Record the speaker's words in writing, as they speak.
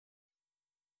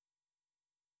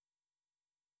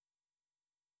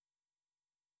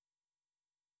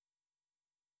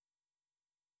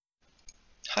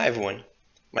Hi everyone,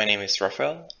 my name is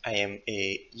Raphaël. I am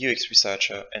a UX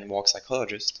researcher and work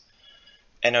psychologist,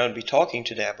 and I'll be talking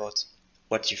today about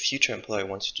what your future employer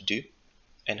wants you to do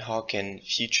and how can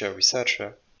future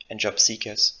researcher and job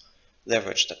seekers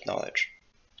leverage that knowledge.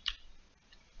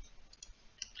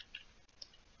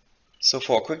 So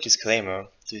for a quick disclaimer,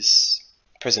 this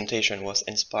presentation was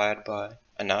inspired by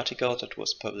an article that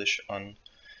was published on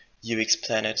UX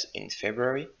Planet in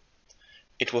February.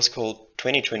 It was called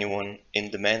 2021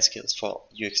 in Demand Skills for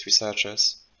UX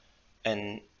Researchers,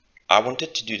 and I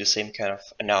wanted to do the same kind of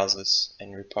analysis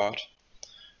and report,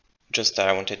 just that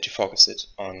I wanted to focus it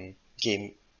on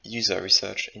game user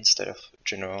research instead of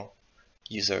general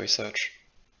user research.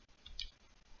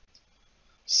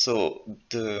 So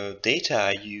the data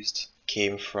I used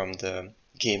came from the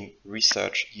Game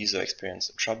Research User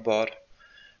Experience job board,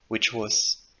 which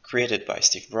was created by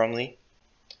Steve Bromley.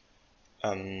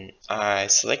 I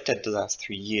selected the last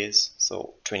 3 years,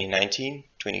 so 2019,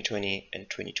 2020, and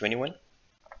 2021.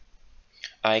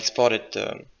 I exported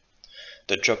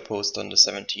the job post on the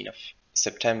 17th of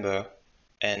September,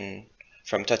 and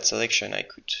from that selection I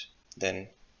could then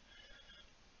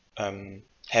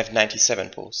have 97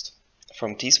 posts.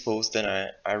 From these posts then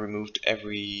I removed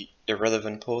every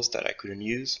irrelevant post that I couldn't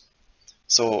use.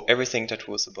 So everything that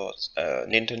was about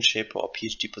an internship or a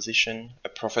PhD position, a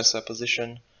professor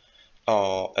position,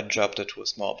 or a job that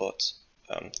was more about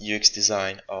UX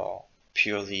design or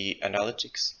purely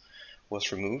analytics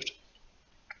was removed.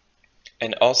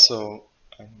 And also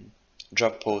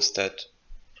job posts that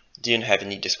didn't have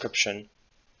any description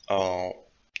or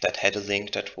that had a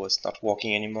link that was not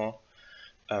working anymore,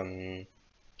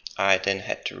 I then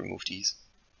had to remove these.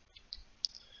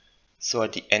 So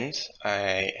at the end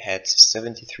I had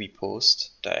 73 posts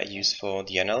that I used for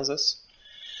the analysis.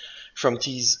 From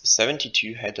these,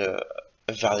 72 had a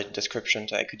valid description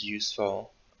that I could use for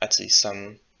at least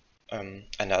some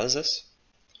analysis.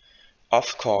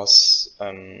 Of course,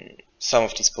 some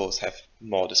of these posts have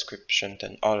more description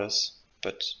than others,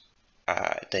 but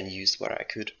I then used what I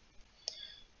could.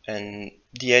 And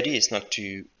the idea is not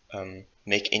to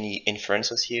make any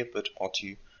inferences here, but more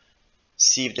to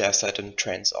see if there are certain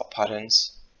trends or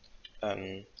patterns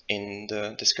in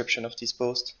the description of these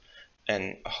posts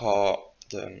and how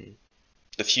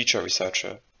the future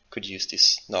researcher could use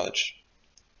this knowledge.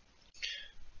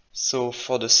 So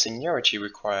for the seniority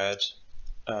required,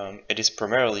 it is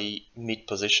primarily mid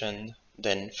position,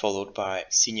 then followed by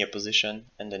senior position,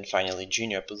 and then finally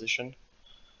junior position.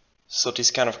 So this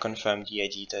kind of confirmed the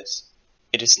idea that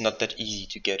it is not that easy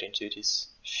to get into this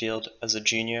field as a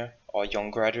junior or young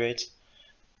graduate.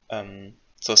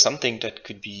 So something that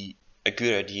could be a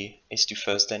good idea is to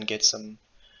first then get some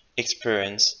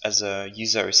experience as a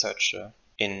user researcher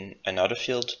in another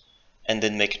field and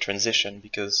then make a transition,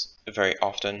 because very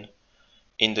often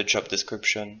in the job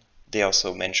description they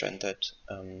also mention that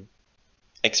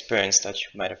experience that you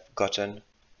might have gotten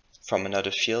from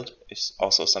another field is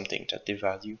also something that they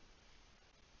value.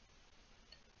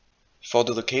 For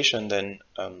the location then,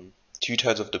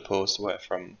 2/3 of the posts were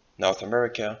from North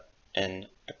America and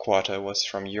a quarter was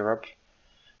from Europe.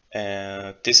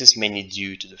 This is mainly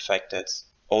due to the fact that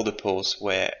all the posts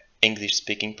were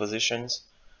English-speaking positions,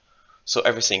 so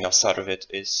everything outside of it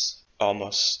is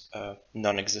almost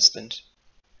non-existent.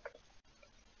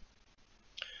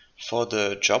 For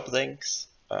the job lengths,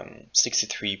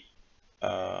 63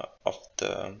 of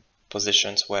the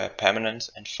positions were permanent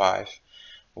and 5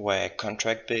 were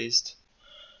contract-based.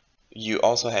 You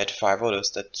also had 5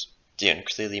 others that didn't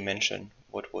clearly mention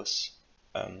what was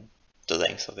the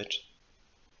length of it.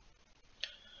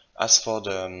 As for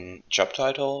the job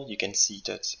title, you can see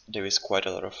that there is quite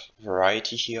a lot of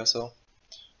variety here also.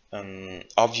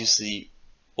 Obviously,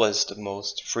 what is the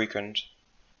most frequent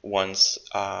ones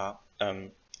are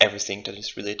everything that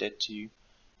is related to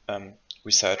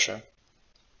researcher.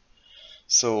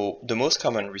 So the most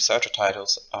common researcher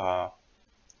titles are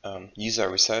user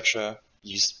researcher,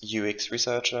 UX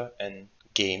researcher, and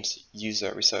games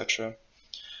user researcher.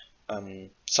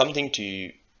 Something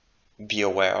to be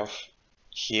aware of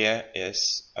here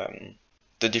is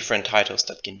the different titles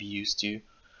that can be used to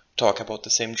talk about the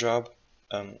same job,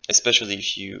 especially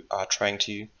if you are trying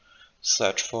to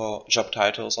search for job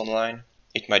titles online.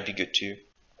 It might be good to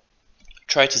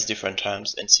try these different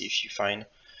terms and see if you find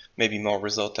maybe more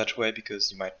result that way, because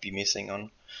you might be missing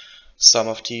on some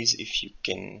of these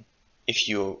if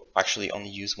you actually only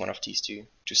use one of these to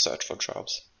search for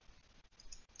jobs.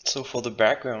 So for the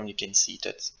background, you can see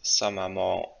that some are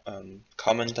more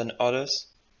common than others,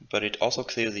 but it also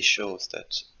clearly shows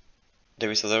that there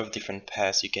is a lot of different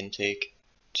paths you can take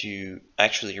to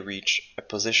actually reach a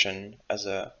position as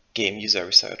a game user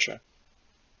researcher.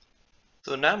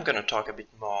 So now I'm going to talk a bit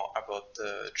more about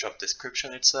the job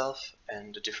description itself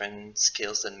and the different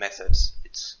skills and methods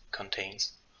it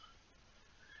contains.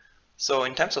 So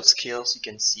in terms of skills, you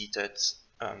can see that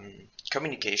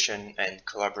communication and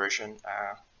collaboration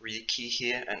are really key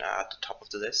here and are at the top of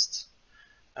the list.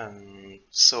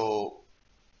 So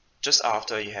just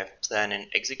after you have plan and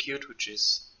execute, which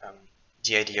is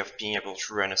the idea of being able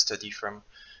to run a study from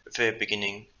the very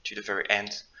beginning to the very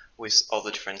end with all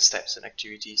the different steps and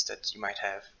activities that you might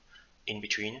have in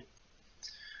between.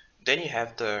 Then you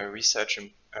have the research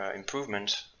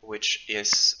improvement, which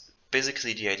is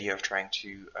basically the idea of trying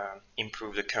to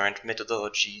improve the current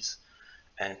methodologies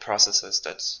and processes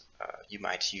that you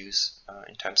might use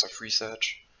in terms of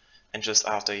research. And just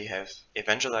after you have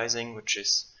evangelizing, which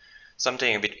is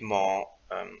something a bit more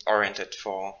oriented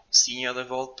for senior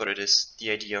level, but it is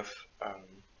the idea of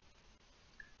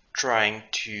trying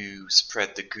to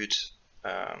spread the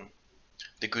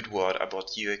good word about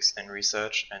UX and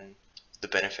research and the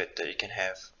benefit that it can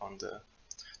have on the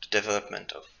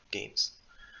development of games.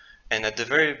 And at the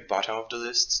very bottom of the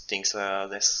list, things are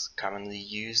less commonly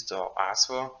used or asked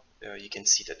for. You can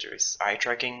see that there is eye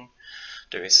tracking,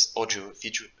 there is audio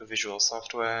visual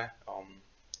software,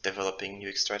 developing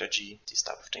UX strategy, these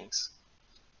type of things.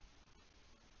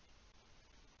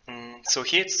 So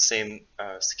here it's the same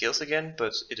skills again,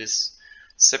 but it is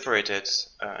separated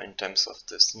in terms of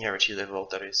the seniority level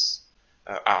that is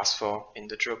asked for in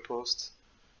the job post.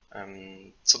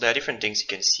 So there are different things you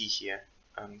can see here.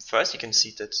 First, you can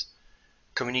see that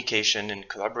communication and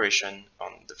collaboration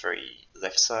on the very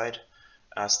left side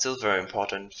are still very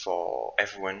important for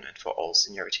everyone and for all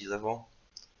seniority level.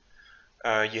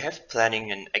 You have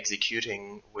planning and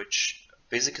executing, which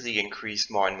basically increase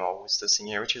more and more with the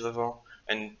seniority level.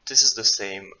 And this is the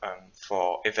same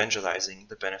for evangelizing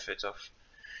the benefit of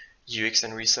UX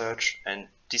and research. And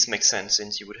this makes sense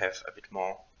since you would have a bit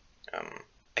more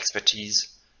expertise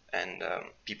and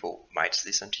people might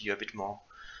listen to you a bit more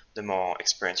the more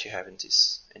experience you have in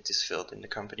this field in the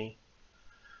company.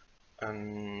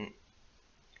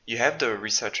 You have the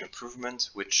research improvement,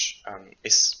 which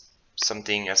is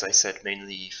something, as I said,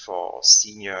 mainly for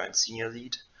senior and senior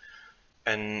lead.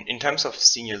 And in terms of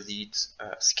senior lead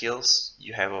skills,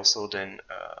 you have also then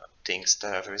things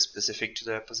that are very specific to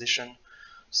their position.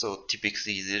 So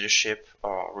typically leadership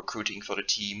or recruiting for the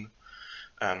team,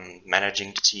 managing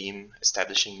the team,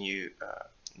 establishing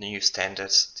new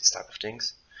standards, these type of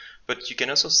things. But you can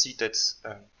also see that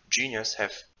juniors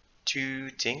have two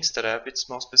things that are a bit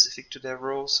more specific to their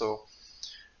role. So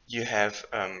you have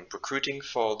recruiting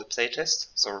for the playtest,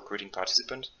 so recruiting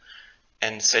participant,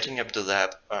 and setting up the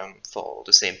lab for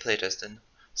the same playtest. And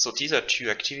so these are two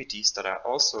activities that are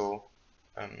also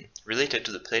related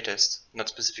to the playtest, not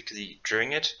specifically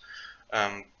during it,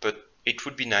 but it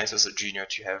would be nice as a junior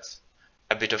to have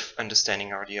a bit of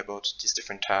understanding already about these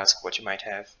different tasks, what you might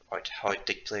have, how it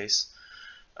takes place.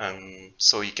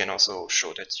 So you can also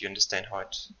show that you understand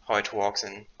how it works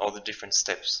and all the different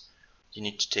steps you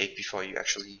need to take before you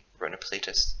actually run a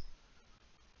playtest.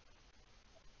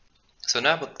 So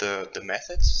now about the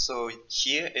methods. So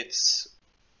here it's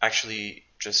actually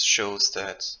just shows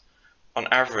that on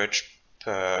average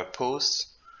per post,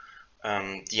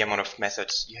 the amount of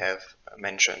methods you have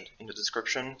mentioned in the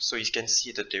description. So you can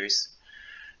see that there is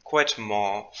quite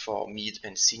more for mid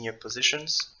and senior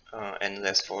positions and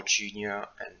less for junior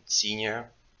and senior.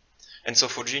 And so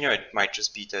for junior, it might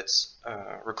just be that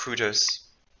recruiters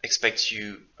expect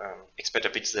a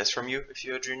bit less from you if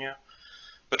you're a junior.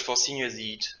 But for senior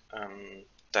lead,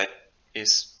 that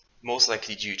is most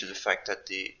likely due to the fact that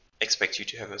they expect you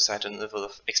to have a certain level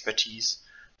of expertise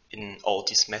in all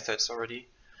these methods already.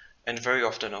 And very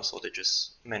often also they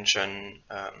just mention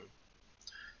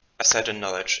a certain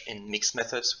knowledge in mixed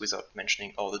methods without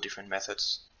mentioning all the different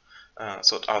methods.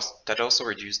 So that also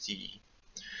reduces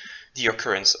the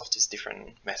occurrence of these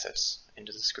different methods in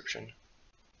the description.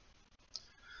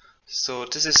 So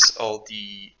this is all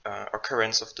the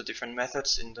occurrence of the different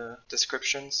methods in the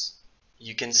descriptions.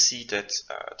 You can see that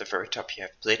at the very top you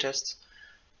have playtest,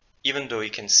 even though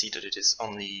you can see that it is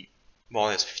only more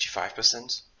or less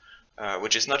 55%,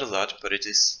 which is not a lot, but it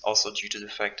is also due to the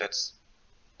fact that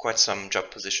quite some job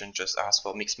positions just ask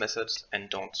for mixed methods and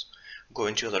don't go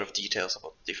into a lot of details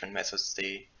about the different methods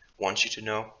they want you to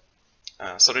know.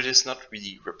 So that is not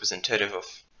really representative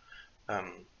of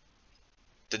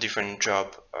the different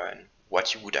job and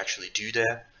what you would actually do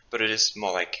there, but it is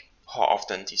more like how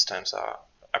often these terms are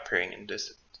appearing in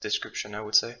this description, I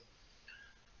would say.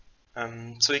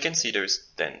 So you can see there's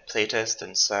then playtest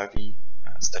and survey,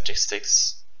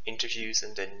 statistics, interviews,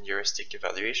 and then heuristic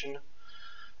evaluation.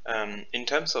 In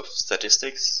terms of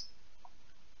statistics,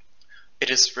 it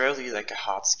is rarely like a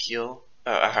hard skill,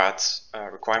 a hard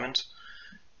requirement.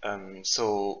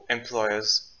 So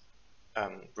employers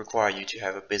require you to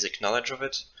have a basic knowledge of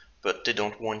it, but they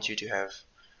don't want you to have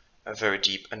a very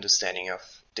deep understanding of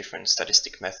different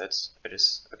statistic methods. It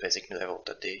is a basic level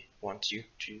that they want you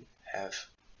to have.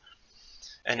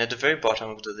 And at the very bottom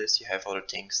of the list, you have other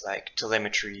things like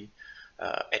telemetry,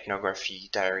 ethnography,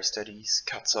 diary studies,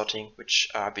 card sorting, which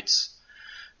are a bit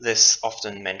less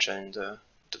often mentioned in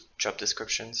the job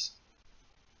descriptions.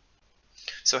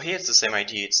 So here it's the same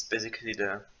idea. It's basically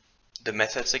the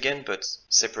methods again, but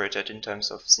separated in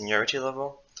terms of seniority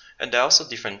level. And there are also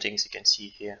different things you can see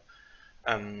here.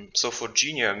 So for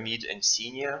junior, mid, and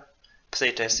senior,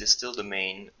 playtest is still the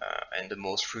main and the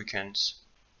most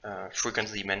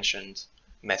frequently mentioned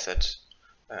method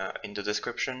in the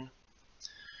description.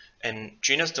 And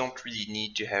juniors don't really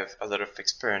need to have a lot of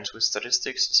experience with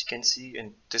statistics, as you can see,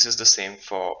 and this is the same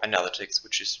for analytics,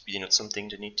 which is really not something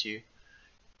they need to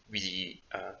really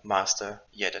master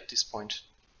yet at this point.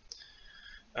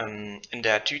 And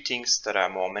there are two things that are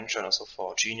more mentioned also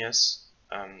for juniors.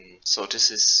 So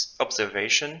this is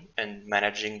observation and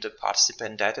managing the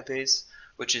participant database,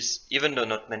 which is, even though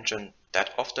not mentioned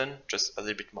that often, just a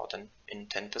little bit more than in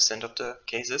 10% of the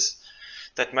cases,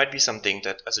 that might be something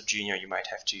that as a junior you might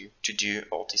have to do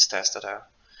all these tests that are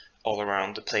all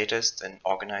around the playtest and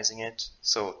organizing it.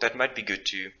 So that might be good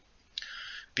to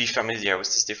be familiar with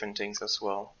these different things as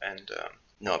well and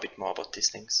know a bit more about these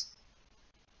things.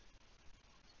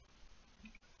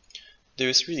 There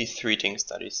is really three things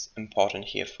that is important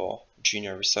here for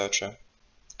junior researcher: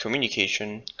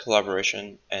 communication,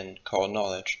 collaboration, and core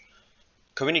knowledge.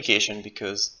 Communication,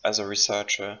 because as a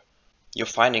researcher, your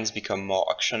findings become more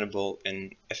actionable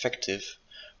and effective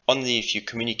only if you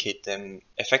communicate them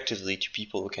effectively to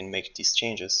people who can make these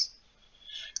changes.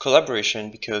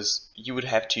 Collaboration, because you would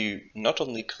have to not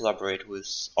only collaborate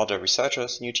with other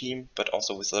researchers in your team, but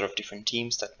also with a lot of different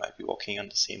teams that might be working on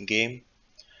the same game.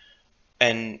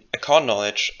 And a core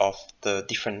knowledge of the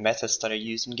different methods that are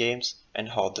used in games and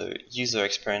how the user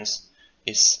experience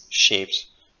is shaped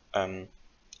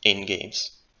in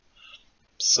games.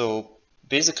 So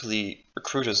basically,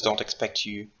 recruiters don't expect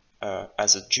you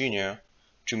as a junior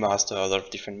to master a lot of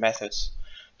different methods,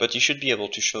 but you should be able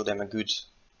to show them a good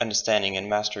understanding and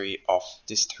mastery of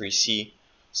this 3C.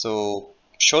 So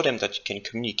show them that you can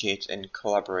communicate and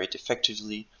collaborate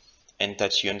effectively, and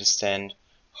that you understand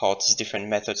how these different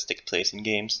methods take place in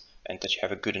games, and that you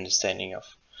have a good understanding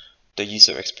of the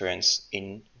user experience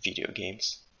in video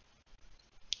games.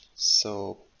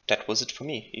 So that was it for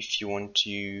me. If you want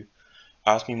to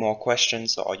ask me more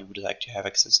questions, or you would like to have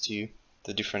access to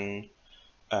the different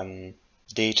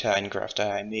data and graph that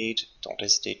I made, don't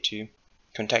hesitate to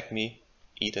contact me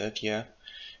either via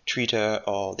Twitter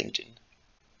or LinkedIn.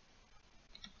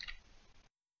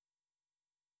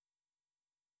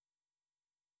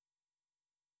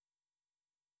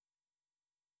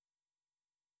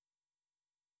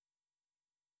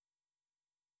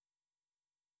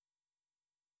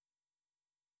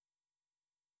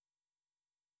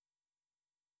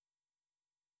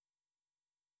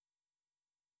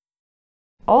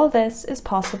 All this is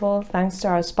possible thanks to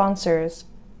our sponsors,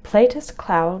 Playtest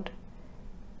Cloud,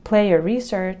 Player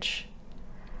Research,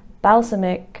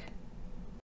 Balsamic,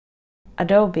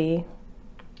 Adobe,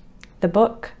 the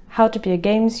book How to be a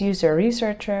Games User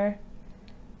Researcher,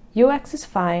 UX is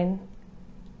Fine,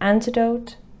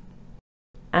 Antidote,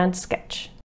 and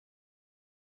Sketch.